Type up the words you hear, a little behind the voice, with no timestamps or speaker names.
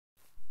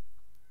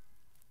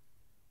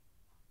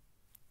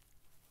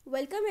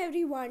Welcome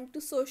everyone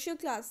to social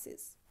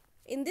classes.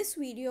 In this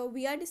video,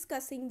 we are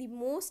discussing the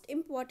most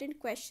important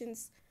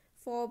questions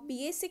for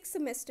BA 6th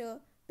semester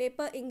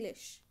paper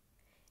English.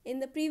 In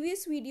the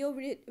previous video,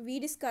 we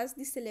discussed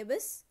the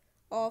syllabus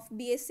of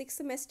BA 6th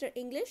semester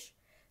English.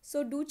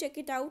 So do check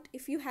it out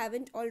if you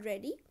haven't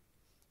already.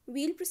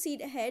 We'll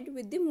proceed ahead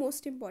with the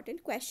most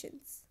important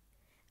questions.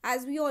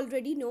 As we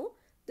already know,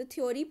 the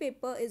theory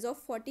paper is of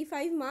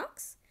 45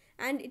 marks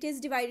and it is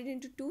divided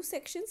into two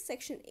sections.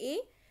 Section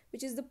A,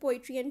 which is the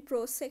poetry and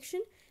prose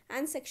section,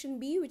 and section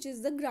B, which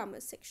is the grammar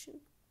section.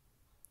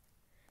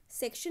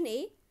 Section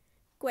A,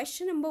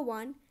 question number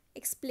 1,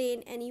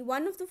 explain any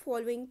one of the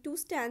following two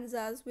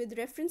stanzas with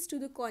reference to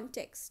the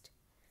context.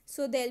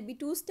 So there'll be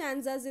two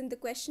stanzas in the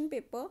question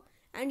paper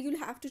and you'll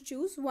have to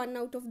choose one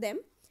out of them,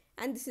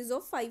 and this is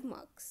of 5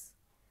 marks.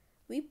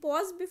 We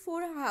paused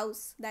before a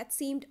house that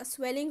seemed a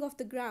swelling of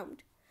the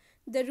ground.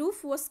 The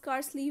roof was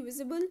scarcely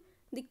visible,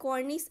 the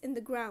cornice in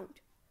the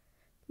ground.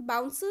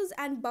 Bouncers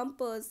and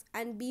bumpers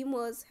and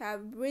beamers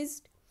have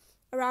whizzed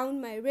around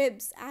my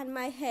ribs and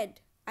my head.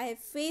 I have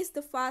faced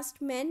the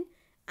fast men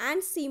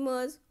and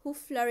seamers who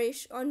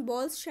flourish on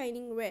balls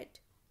shining red.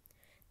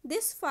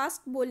 This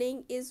fast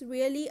bowling is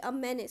really a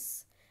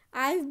menace.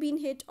 I have been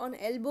hit on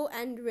elbow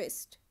and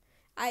wrist.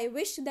 I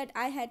wish that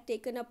I had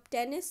taken up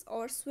tennis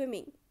or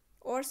swimming,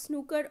 or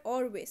snooker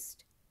or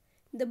whist.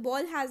 The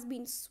ball has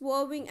been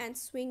swerving and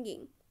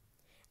swinging,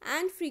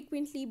 and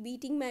frequently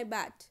beating my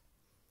bat.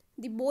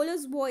 The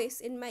bowler's voice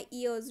in my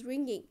ears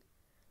ringing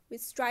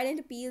with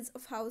strident appeals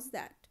of how's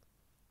that.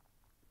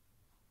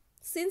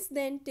 Since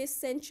then 'tis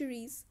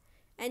centuries,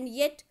 and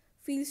yet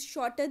feels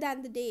shorter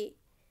than the day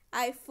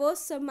I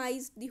first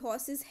surmised the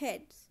horse's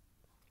heads,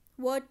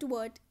 word to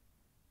word,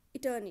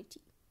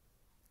 eternity.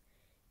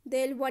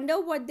 They'll wonder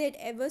what they'd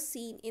ever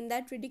seen in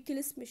that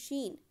ridiculous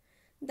machine,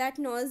 that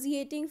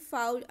nauseating,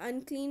 foul,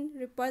 unclean,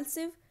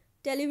 repulsive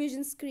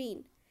television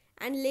screen,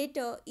 and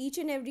later each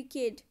and every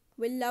kid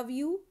will love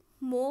you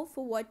more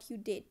for what you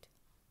did.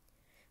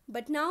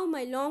 But now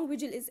my long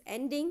vigil is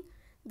ending,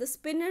 the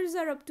spinners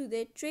are up to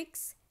their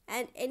tricks,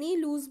 and any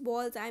loose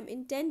balls I am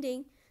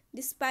intending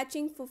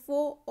dispatching for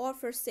 4 or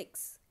for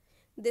 6.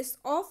 This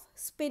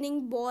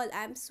off-spinning ball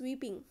I am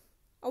sweeping.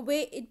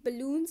 Away it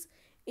balloons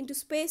into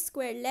space.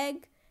 Square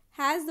leg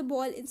has the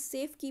ball in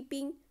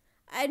safekeeping.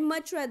 I'd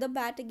much rather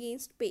bat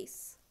against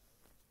pace.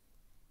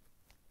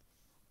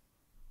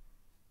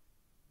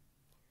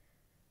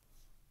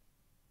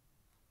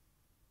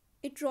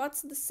 It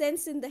rots the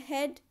sense in the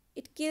head,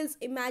 it kills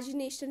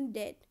imagination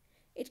dead.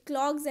 It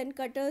clogs and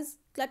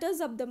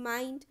clutters up the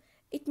mind,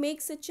 it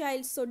makes a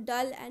child so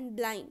dull and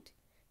blind.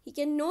 He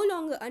can no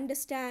longer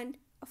understand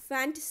a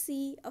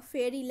fantasy, a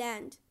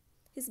fairyland.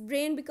 His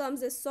brain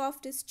becomes as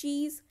soft as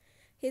cheese,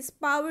 his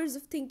powers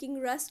of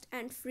thinking rust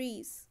and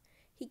freeze.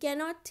 He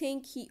cannot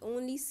think, he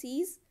only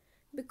sees.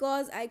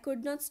 Because I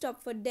could not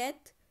stop for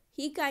death,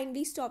 he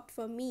kindly stopped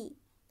for me.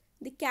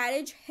 The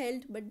carriage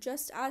held but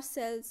just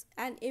ourselves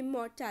and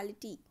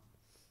immortality.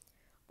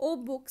 Oh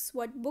books,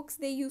 what books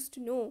they used to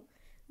know,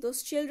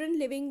 those children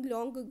living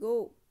long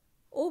ago.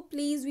 Oh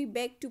please, we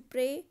beg to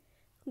pray,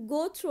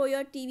 go throw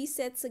your TV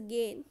sets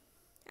again,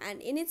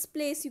 and in its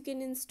place you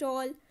can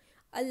install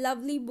a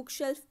lovely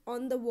bookshelf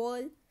on the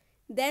wall,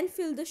 then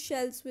fill the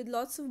shelves with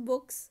lots of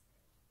books,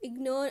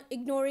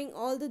 ignoring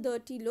all the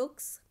dirty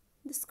looks,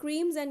 the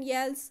screams and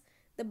yells,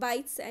 the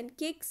bites and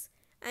kicks,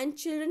 and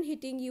children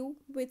hitting you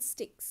with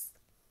sticks.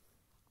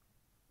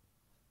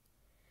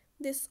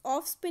 This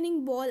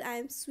off-spinning ball I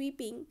am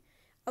sweeping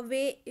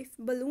away if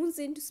balloons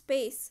into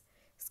space.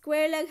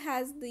 Square leg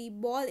has the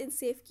ball in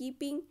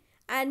safekeeping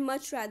and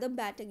much rather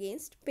bat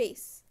against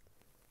pace.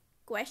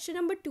 Question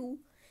number 2.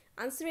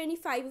 Answer any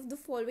 5 of the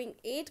following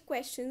 8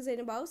 questions in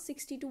about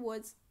 60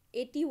 to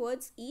 80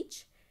 words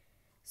each.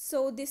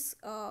 So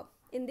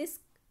in this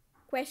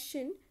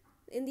question,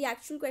 in the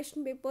actual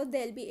question paper,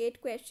 there'll be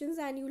 8 questions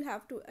and you'll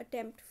have to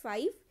attempt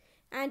 5.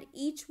 And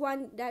each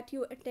one that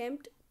you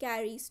attempt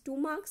carries 2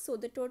 marks. So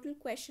the total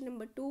question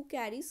number 2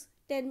 carries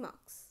 10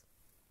 marks.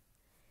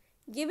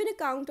 Give an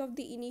account of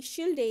the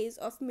initial days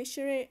of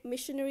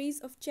missionaries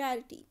of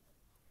charity.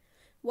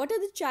 What are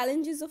the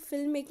challenges of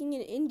filmmaking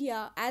in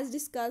India as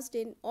discussed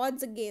in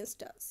Odds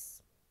Against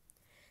Us?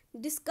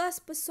 Discuss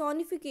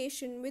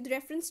personification with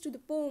reference to the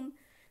poem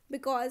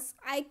Because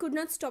I Could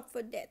Not Stop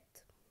for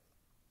Death.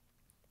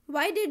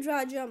 Why did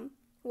Rajam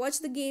watch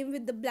the game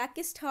with the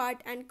blackest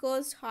heart and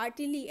cursed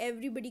heartily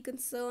everybody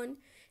concerned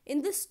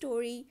in the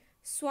story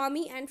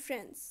Swami and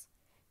Friends?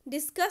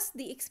 Discuss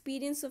the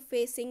experience of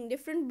facing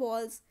different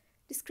balls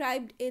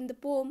described in the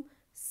poem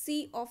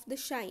Sea of the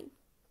Shine.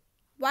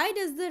 Why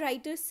does the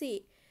writer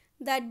say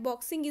that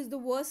boxing is the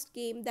worst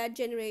game that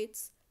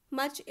generates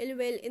much ill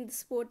will in the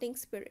sporting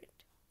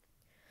spirit?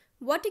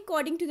 What,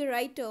 according to the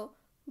writer,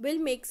 will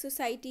make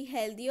society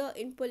healthier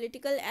in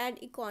political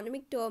and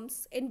economic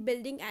terms in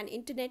building an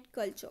internet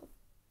culture?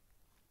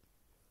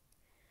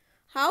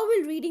 How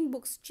will reading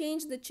books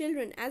change the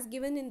children as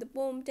given in the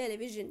poem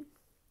Television?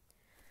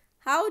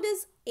 How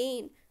does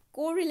Ain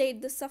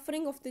correlate the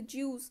suffering of the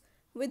Jews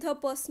with her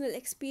personal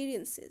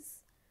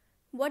experiences?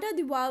 What are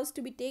the vows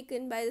to be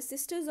taken by the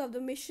Sisters of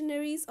the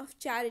Missionaries of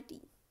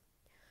Charity?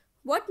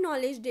 What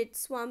knowledge did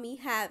Swami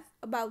have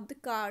about the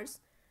car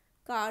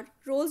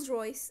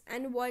Rolls-Royce,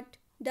 and what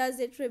does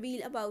it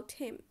reveal about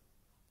him?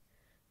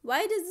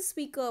 Why does the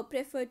speaker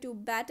prefer to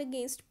bat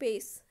against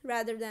pace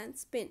rather than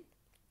spin?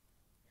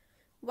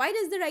 Why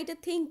does the writer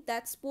think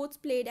that sports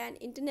played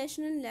at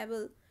international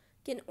level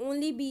can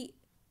only be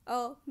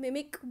a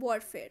mimic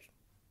warfare?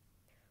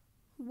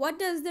 What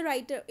does the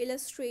writer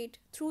illustrate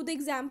through the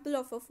example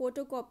of a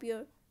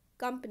photocopier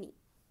company?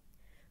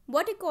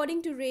 What,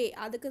 according to Ray,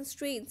 are the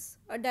constraints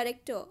a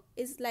director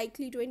is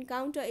likely to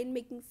encounter in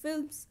making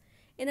films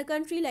in a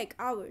country like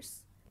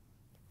ours?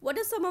 What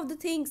are some of the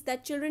things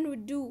that children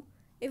would do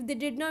if they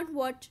did not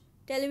watch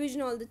television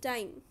all the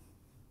time?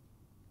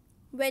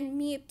 When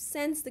Miep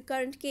sends the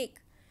current cake,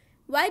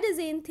 why does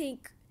Ain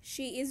think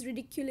she is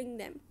ridiculing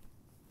them?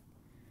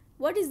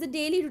 What is the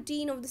daily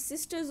routine of the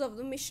Sisters of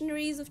the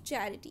Missionaries of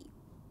Charity?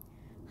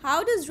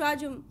 How does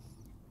Rajam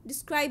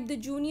describe the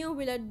junior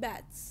Willard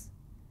bats?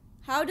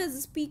 How does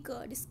the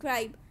speaker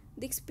describe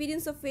the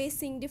experience of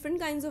facing different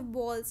kinds of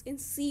balls in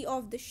Sea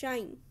of the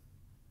Shine?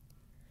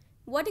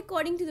 What,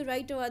 according to the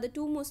writer, are the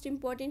two most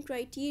important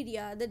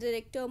criteria the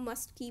director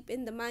must keep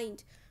in the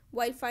mind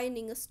while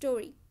finding a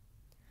story?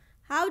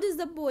 How does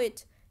the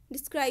poet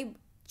describe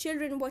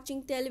children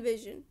watching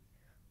television?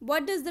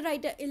 What does the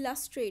writer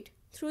illustrate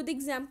through the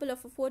example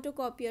of a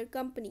photocopier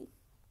company?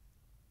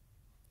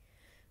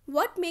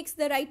 What makes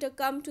the writer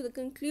come to the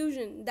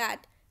conclusion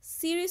that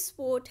serious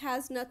sport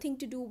has nothing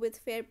to do with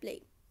fair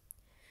play?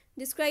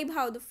 Describe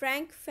how the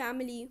Frank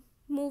family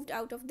moved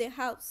out of their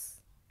house.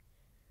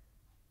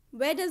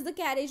 Where does the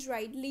carriage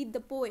ride lead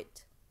the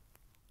poet?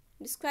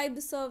 Describe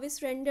the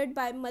service rendered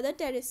by Mother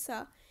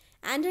Teresa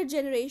and her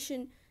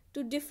generation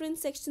to different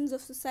sections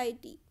of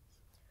society.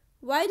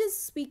 Why does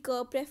the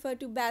speaker prefer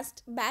to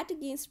bat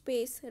against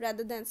pace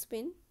rather than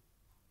spin?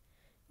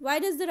 Why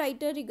does the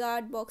writer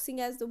regard boxing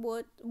as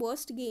the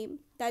worst game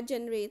that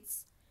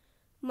generates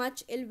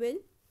much ill will?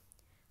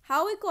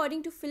 How,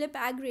 according to Philip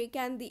Agre,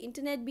 can the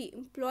internet be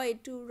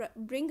employed to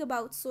bring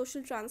about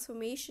social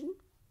transformation?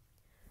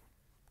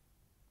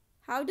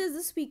 How does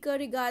the speaker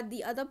regard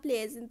the other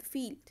players in the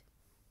field?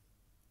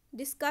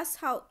 Discuss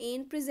how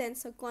Ain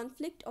presents a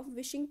conflict of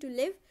wishing to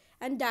live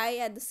and die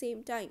at the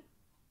same time.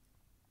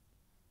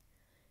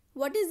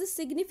 What is the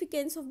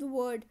significance of the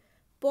word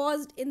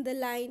paused in the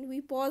line, "We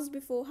paused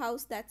before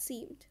house that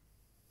seemed"?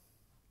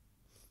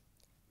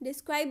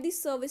 Describe the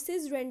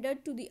services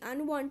rendered to the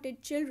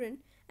unwanted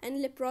children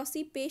and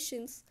leprosy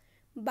patients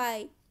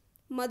by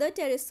Mother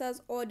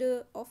Teresa's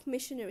order of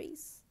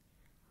missionaries.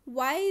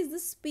 Why is the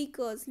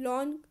speaker's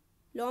long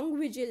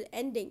vigil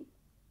ending?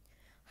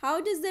 How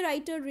does the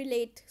writer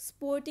relate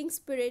sporting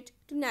spirit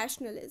to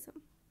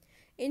nationalism?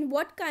 In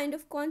what kind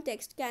of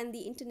context can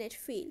the internet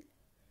fail?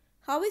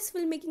 How is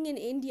filmmaking in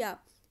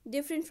India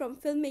different from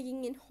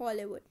filmmaking in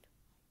Hollywood?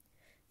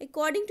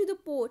 According to the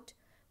poet,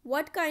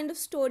 what kind of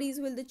stories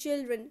will the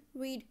children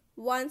read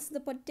once the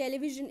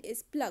television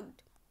is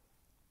plugged?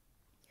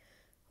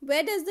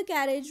 Where does the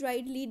carriage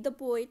ride lead the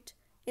poet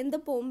in the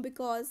poem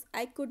 "Because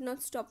I Could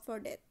Not Stop for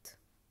Death"?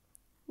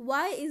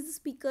 Why is the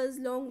speaker's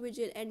long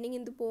vigil ending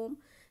in the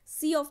poem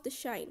 "Sea of the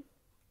Shine"?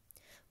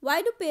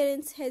 Why do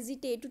parents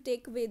hesitate to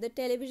take away the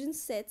television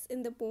sets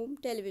in the poem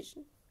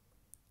 "Television"?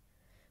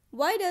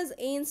 Why does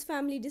Ain's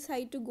family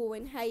decide to go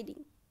in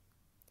hiding?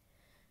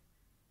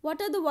 What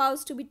are the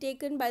vows to be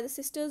taken by the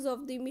Sisters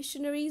of the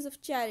Missionaries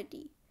of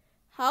Charity?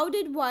 How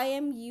did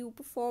YMU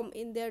perform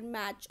in their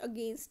match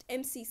against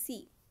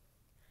MCC?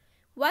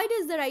 Why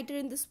does the writer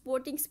in the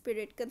sporting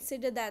spirit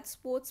consider that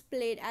sports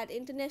played at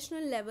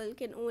international level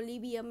can only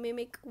be a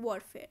mimic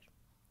warfare?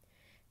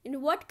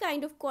 In what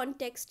kind of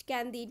context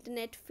can the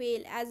internet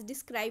fail as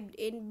described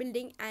in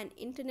Building an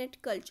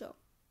Internet Culture?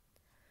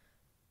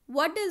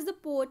 What does the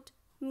poet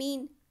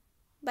mean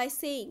by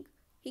saying,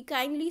 "He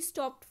kindly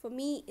stopped for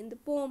me in the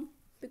poem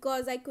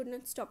because I could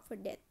not stop for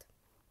death"?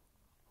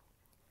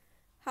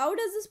 How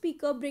does the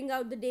speaker bring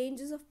out the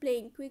dangers of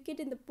playing cricket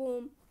in the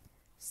poem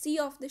 "Sea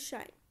of the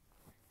Shine"?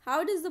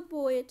 How does the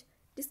poet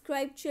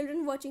describe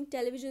children watching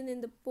television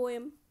in the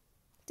poem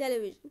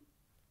 "Television"?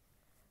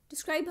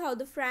 Describe how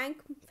the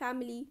Frank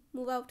family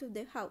move out of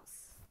their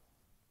house.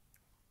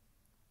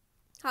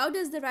 How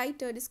does the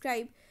writer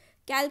describe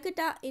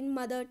Calcutta in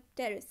Mother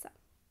Teresa?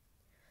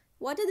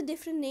 What are the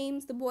different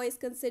names the boys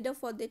consider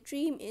for their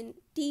team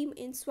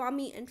in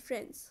Swami and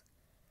Friends?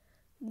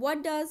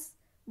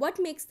 What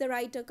makes the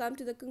writer come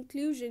to the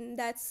conclusion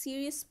that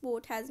serious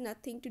sport has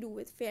nothing to do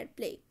with fair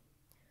play?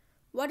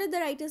 What are the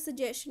writer's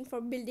suggestions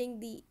for building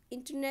the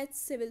internet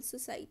civil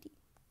society?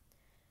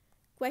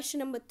 Question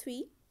number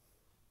 3.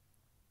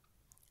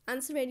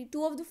 Answer any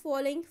 2 of the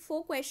following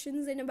 4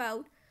 questions in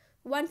about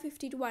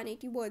 150 to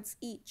 180 words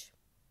each.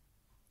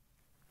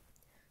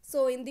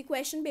 So in the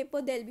question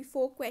paper, there will be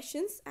 4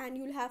 questions and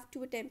you'll have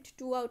to attempt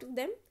 2 out of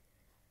them.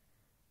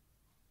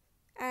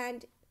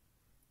 And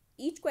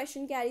each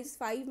question carries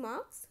 5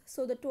 marks.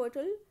 So the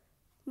total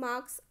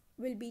marks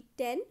will be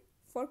 10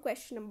 for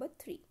question number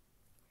 3.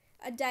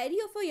 A Diary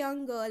of a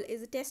Young Girl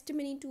is a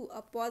testimony to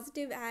a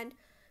positive and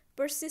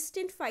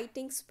persistent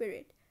fighting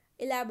spirit.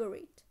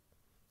 Elaborate.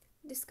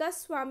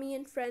 Discuss Swami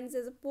and Friends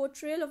as a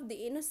portrayal of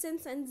the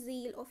innocence and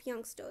zeal of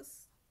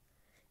youngsters.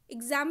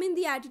 Examine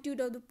the attitude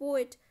of the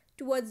poet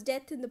towards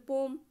death in the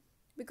poem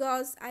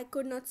Because I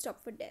Could Not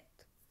Stop for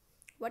Death.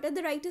 What are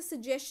the writer's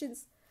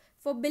suggestions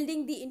for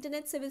building the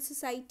internet civil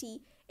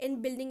society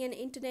and building an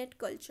internet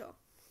culture?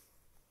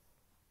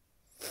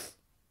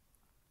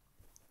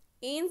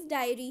 Anne's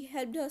diary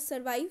helped her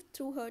survive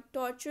through her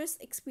torturous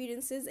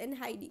experiences in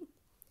hiding.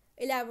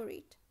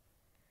 Elaborate.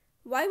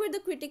 Why were the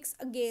critics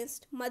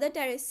against Mother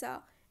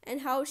Teresa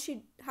and how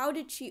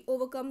did she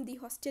overcome the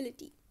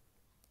hostility?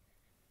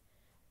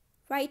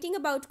 Writing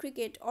about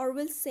cricket,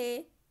 Orwell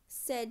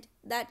said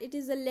that it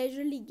is a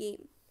leisurely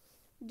game.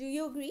 Do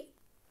you agree?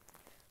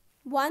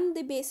 1.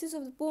 The basis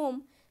of the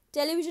poem.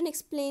 Television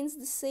explains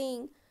the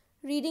saying,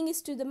 reading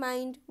is to the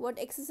mind what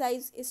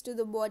exercise is to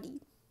the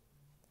body.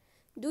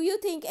 Do you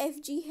think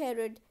F.G.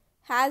 Herod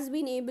has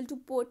been able to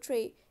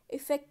portray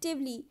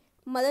effectively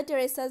Mother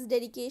Teresa's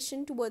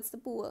dedication towards the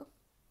poor?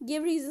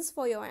 Give reasons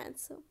for your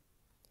answer.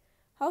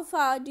 How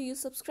far do you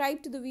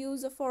subscribe to the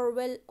views of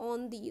Orwell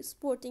on the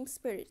sporting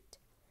spirit?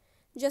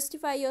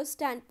 Justify your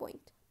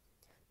standpoint.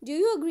 Do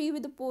you agree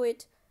with the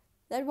poet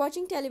that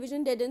watching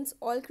television deadens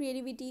all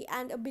creativity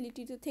and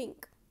ability to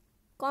think?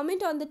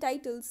 Comment on the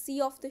title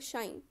Sea of the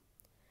Shine.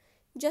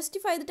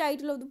 Justify the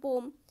title of the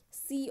poem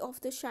Sea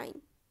of the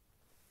Shine.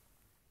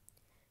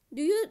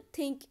 Do you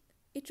think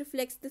it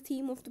reflects the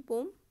theme of the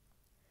poem?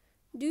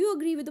 Do you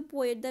agree with the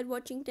poet that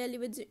watching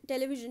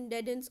television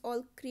deadens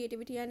all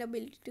creativity and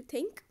ability to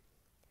think?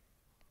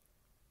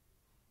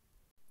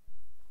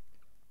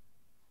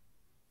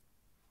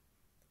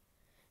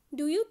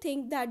 Do you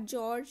think that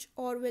George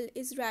Orwell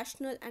is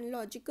rational and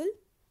logical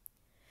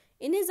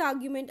in his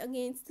argument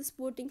against the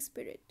sporting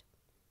spirit?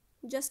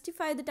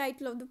 Justify the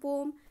title of the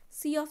poem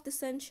Sea of the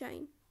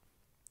Sunshine.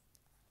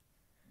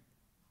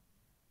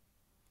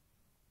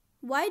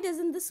 Why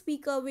doesn't the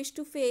speaker wish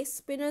to face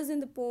spinners in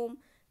the poem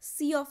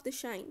Sea of the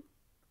Shine?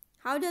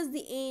 How does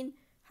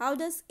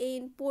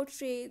Ain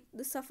portray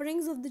the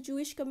sufferings of the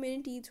Jewish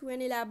community through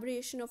an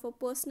elaboration of her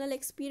personal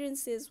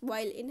experiences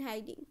while in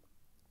hiding?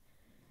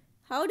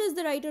 How does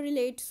the writer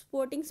relate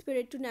sporting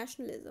spirit to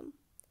nationalism?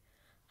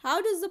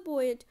 How does the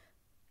poet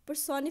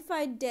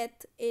personify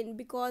death in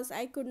Because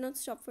I Could Not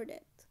Stop for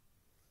Death?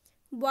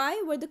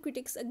 Why were the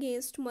critics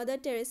against Mother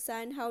Teresa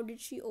and how did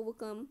she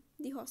overcome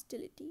the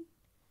hostility?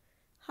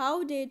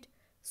 How did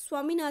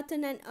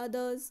Swaminathan and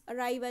others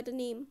arrive at a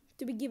name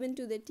to be given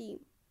to their team?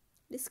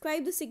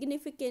 Describe the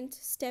significant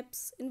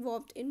steps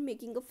involved in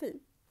making a film.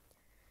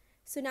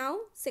 So now,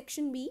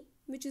 section B,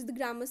 which is the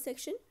grammar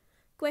section.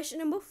 Question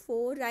number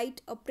 4,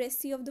 write a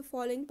précis of the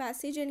following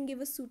passage and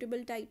give a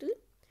suitable title.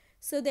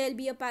 So there will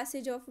be a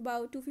passage of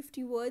about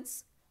 250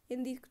 words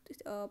in the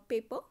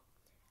paper.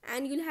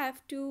 And you'll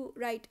have to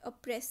write a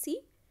précis,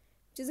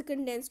 which is a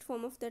condensed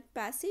form of that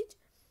passage,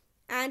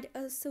 and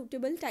a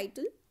suitable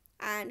title.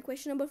 And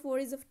question number 4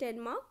 is of 10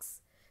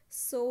 marks.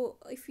 So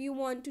if you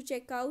want to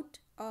check out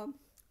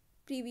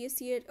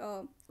previous year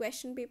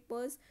question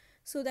papers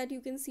so that you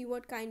can see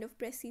what kind of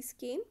précis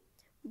came,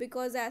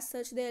 because as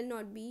such there will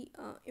not be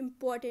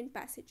important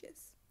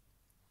passages.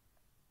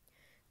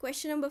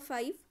 Question number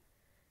 5.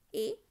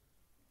 A.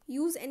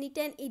 Use any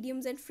 10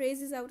 idioms and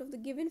phrases out of the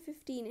given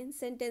 15 in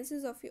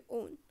sentences of your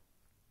own.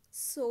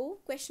 So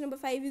question number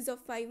 5 is of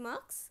 5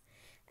 marks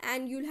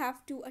and you'll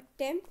have to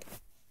attempt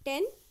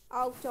 10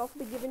 out of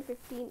the given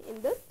 15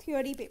 in the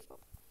theory paper.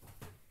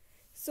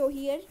 So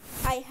here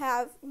I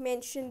have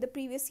mentioned the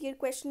previous year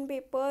question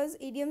papers,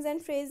 idioms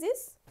and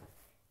phrases.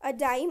 A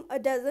dime a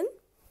dozen,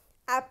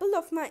 apple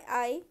of my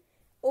eye,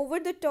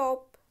 over the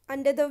top,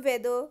 under the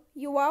weather,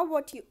 you are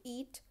what you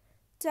eat,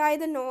 tie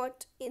the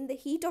knot, in the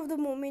heat of the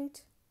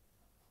moment.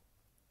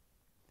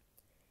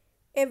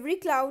 Every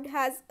cloud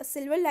has a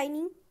silver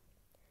lining.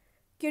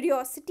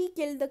 Curiosity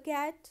killed the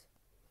cat.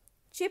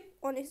 Chip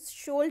on his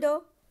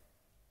shoulder.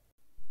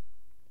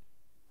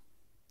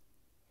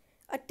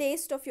 A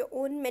taste of your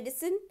own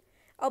medicine,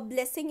 a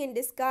blessing in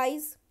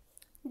disguise,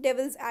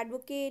 devil's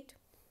advocate.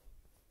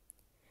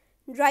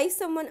 Drive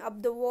someone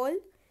up the wall,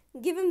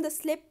 give him the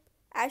slip,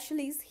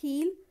 Ashley's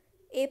heel,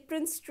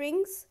 apron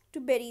strings to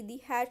bury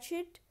the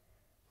hatchet,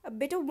 a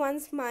bit of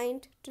one's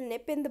mind to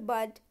nip in the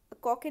bud, a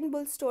cock and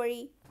bull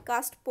story,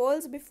 cast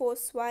pearls before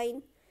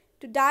swine,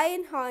 to die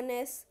in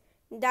harness,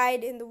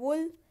 dyed in the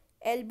wool,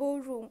 elbow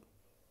room,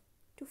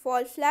 to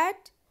fall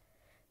flat,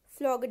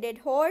 flog a dead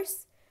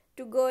horse,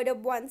 to gird up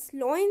one's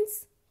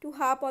loins, to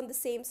harp on the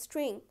same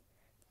string,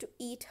 to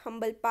eat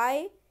humble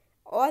pie,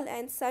 all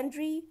and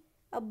sundry,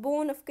 a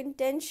bone of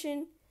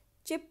contention,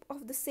 chip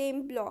of the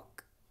same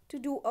block, to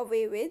do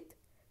away with,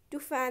 to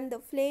fan the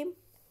flame,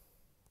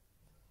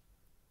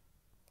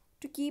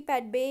 to keep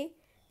at bay,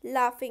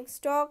 laughing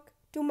stock,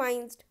 to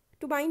mind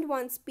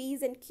one's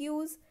P's and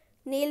Q's,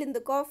 nail in the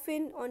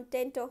coffin on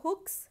tenter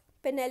hooks,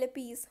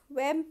 Penelope's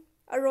web,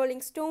 a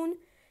rolling stone,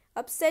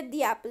 upset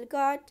the apple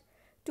cart,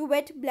 to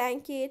wet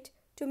blanket,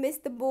 to miss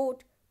the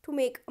boat, to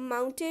make a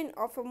mountain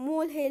of a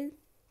molehill,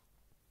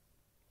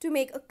 to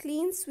make a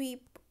clean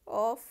sweep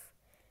of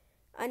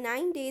a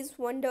 9 days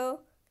wonder,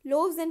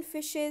 loaves and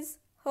fishes,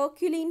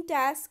 Herculean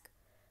task,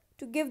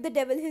 to give the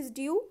devil his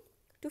due,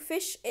 to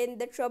fish in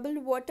the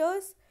troubled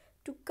waters,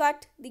 to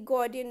cut the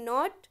Gordian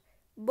knot,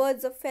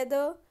 birds of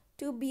feather,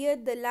 to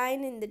beard the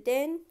lion in the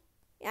den,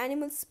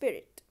 animal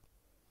spirit.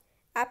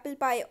 Apple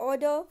pie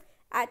order,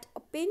 at a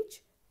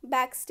pinch,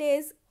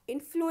 backstairs,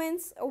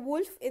 influence, a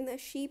wolf in a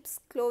sheep's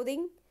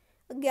clothing,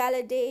 a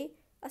gala day,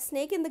 a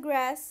snake in the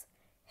grass,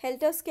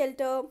 helter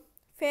skelter,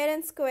 fair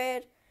and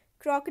square,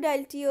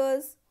 crocodile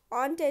tears,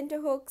 on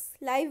tenterhooks,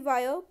 live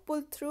wire,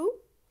 pull through,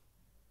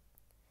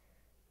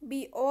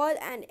 be all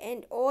and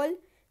end all,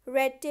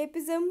 red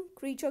tapeism,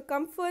 creature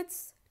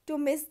comforts, to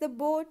miss the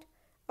boat,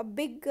 a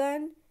big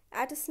gun,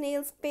 at a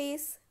snail's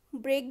pace,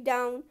 break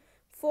down,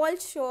 fall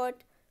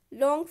short,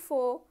 long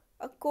for,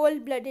 a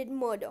cold-blooded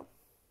murder.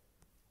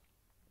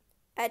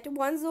 At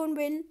one's own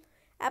will,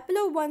 apple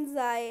of one's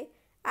eye,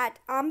 at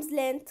arm's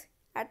length,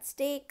 at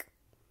stake,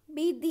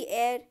 beat the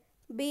air,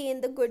 be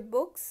in the good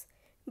books,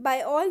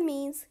 by all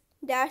means,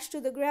 dash to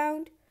the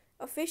ground,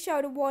 a fish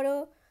out of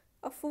water,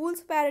 a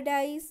fool's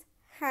paradise,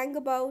 hang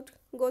about,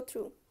 go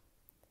through.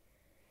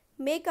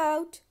 Make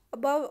out,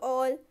 above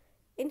all,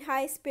 in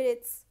high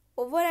spirits,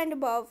 over and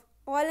above,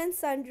 all and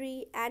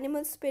sundry,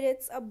 animal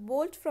spirits, a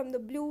bolt from the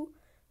blue,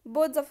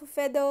 birds of a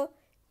feather,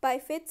 by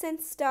fits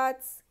and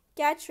starts,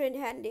 catch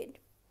red-handed.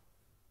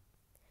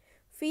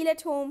 Feel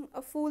at home,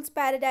 a fool's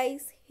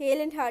paradise,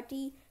 hale and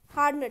hearty,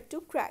 hard nut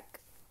to crack.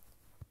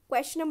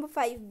 Question number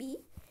 5b.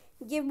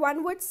 Give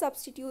one-word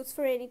substitutes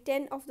for any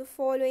 10 of the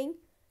following,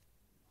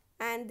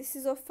 and this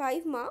is of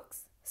 5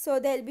 marks. So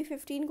there will be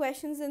 15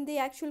 questions in the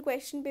actual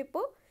question paper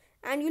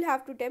and you'll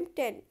have to attempt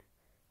 10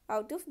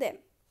 out of them.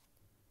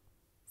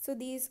 So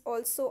these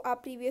also are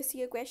previous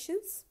year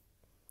questions.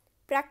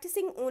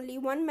 Practicing only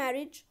one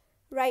marriage,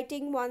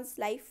 writing one's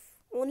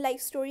own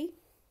life story,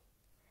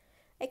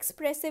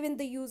 expressive in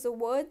the use of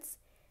words,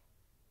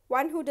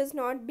 one who does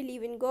not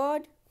believe in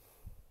God,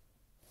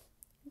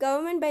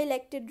 government by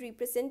elected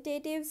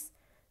representatives,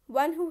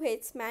 one who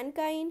hates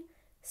mankind,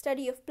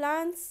 study of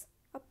plants,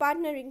 a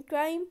partner in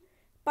crime,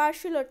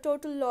 partial or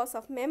total loss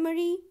of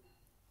memory,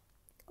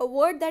 a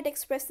word that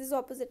expresses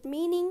opposite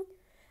meaning,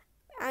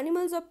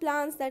 animals or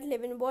plants that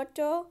live in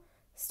water,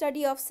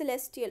 study of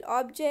celestial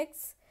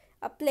objects,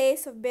 a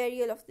place of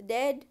burial of the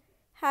dead,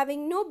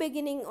 having no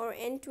beginning or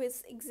end to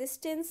its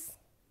existence,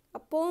 a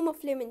poem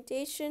of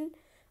lamentation,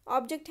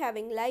 object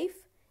having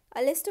life,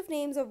 a list of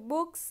names of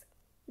books,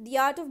 the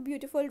art of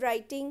beautiful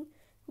writing,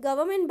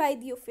 government by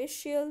the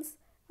officials,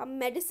 a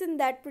medicine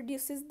that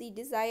produces the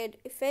desired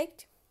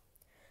effect,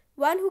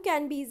 one who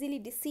can be easily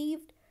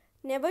deceived,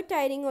 never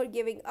tiring or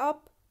giving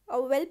up,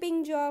 a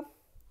well-paying job,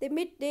 the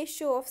midday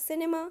show of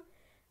cinema,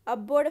 a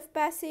board of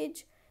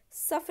passage,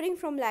 suffering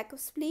from lack of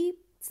sleep,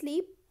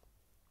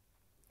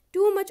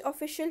 too much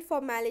official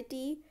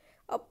formality,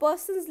 a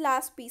person's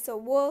last piece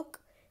of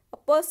work, a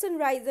person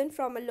risen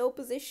from a low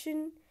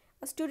position,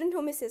 a student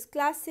who misses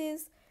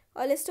classes,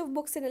 a list of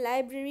books in a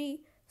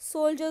library,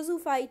 soldiers who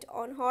fight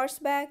on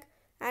horseback,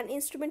 an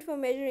instrument for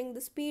measuring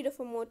the speed of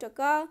a motor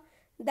car,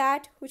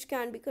 that which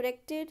can be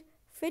corrected,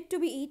 fit to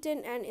be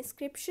eaten, an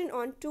inscription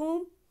on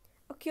tomb,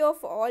 a cure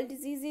for all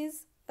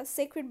diseases, a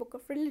sacred book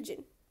of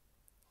religion.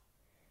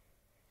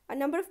 A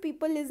number of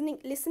people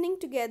listening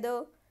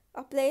together,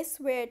 a place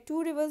where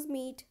two rivers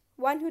meet,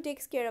 one who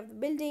takes care of the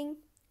building,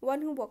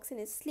 one who walks in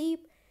his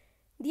sleep,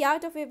 the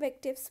art of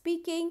effective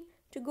speaking,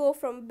 to go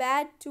from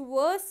bad to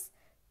worse,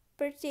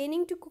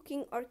 pertaining to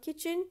cooking or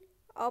kitchen,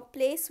 a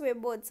place where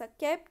birds are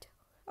kept,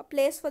 a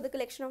place for the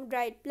collection of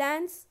dried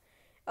plants,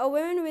 a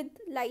woman with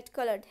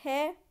light-colored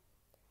hair,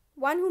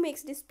 one who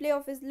makes display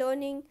of his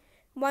learning,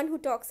 one who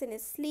talks in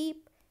his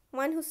sleep,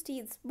 one who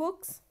steals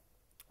books,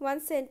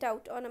 one sent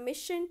out on a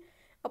mission,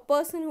 a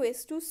person who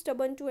is too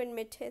stubborn to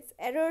admit his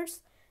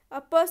errors, a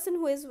person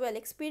who is well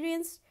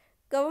experienced,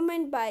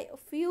 government by a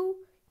few,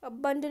 a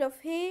bundle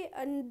of hay,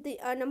 and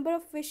a number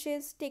of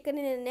fishes taken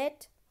in a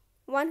net,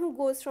 one who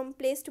goes from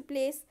place to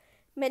place,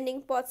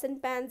 mending pots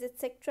and pans,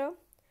 etc.,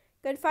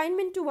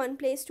 confinement to one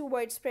place to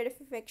avoid spread of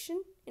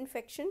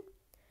infection,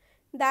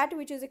 that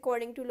which is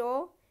according to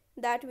law,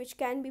 that which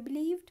can be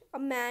believed, a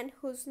man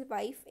whose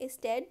wife is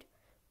dead,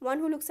 one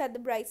who looks at the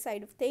bright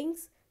side of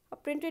things, a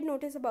printed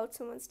notice about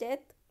someone's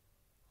death,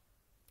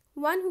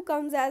 one who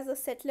comes as a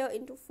settler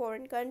into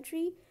foreign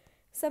country,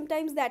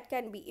 sometimes that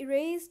can be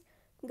erased,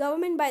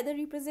 government by the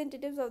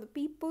representatives of the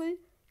people,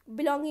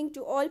 belonging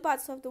to all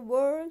parts of the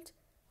world,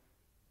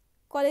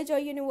 college or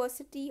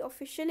university,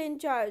 official in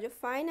charge of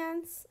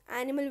finance,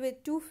 animal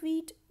with 2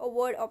 feet, a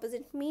word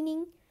opposite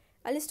meaning,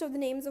 a list of the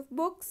names of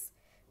books,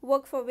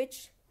 work for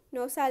which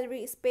no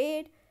salary is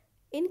paid,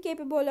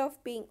 incapable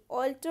of being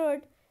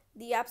altered,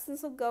 the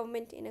absence of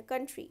government in a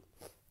country,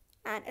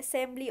 an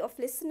assembly of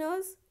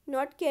listeners,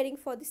 not caring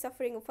for the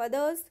suffering of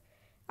others,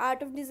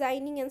 art of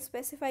designing and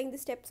specifying the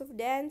steps of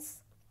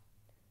dance,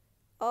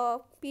 a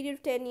period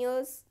of 10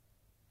 years,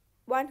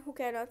 one who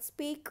cannot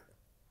speak,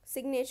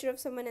 signature of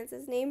someone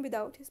else's name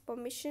without his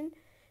permission,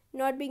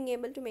 not being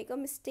able to make a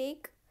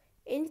mistake,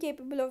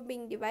 incapable of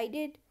being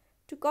divided,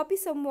 to copy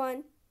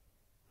someone,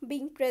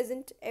 being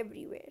present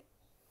everywhere.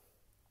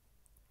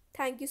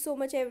 Thank you so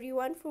much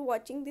everyone for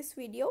watching this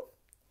video.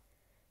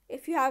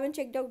 If you haven't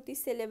checked out the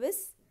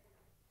syllabus,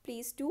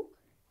 please do,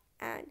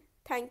 and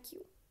thank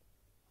you.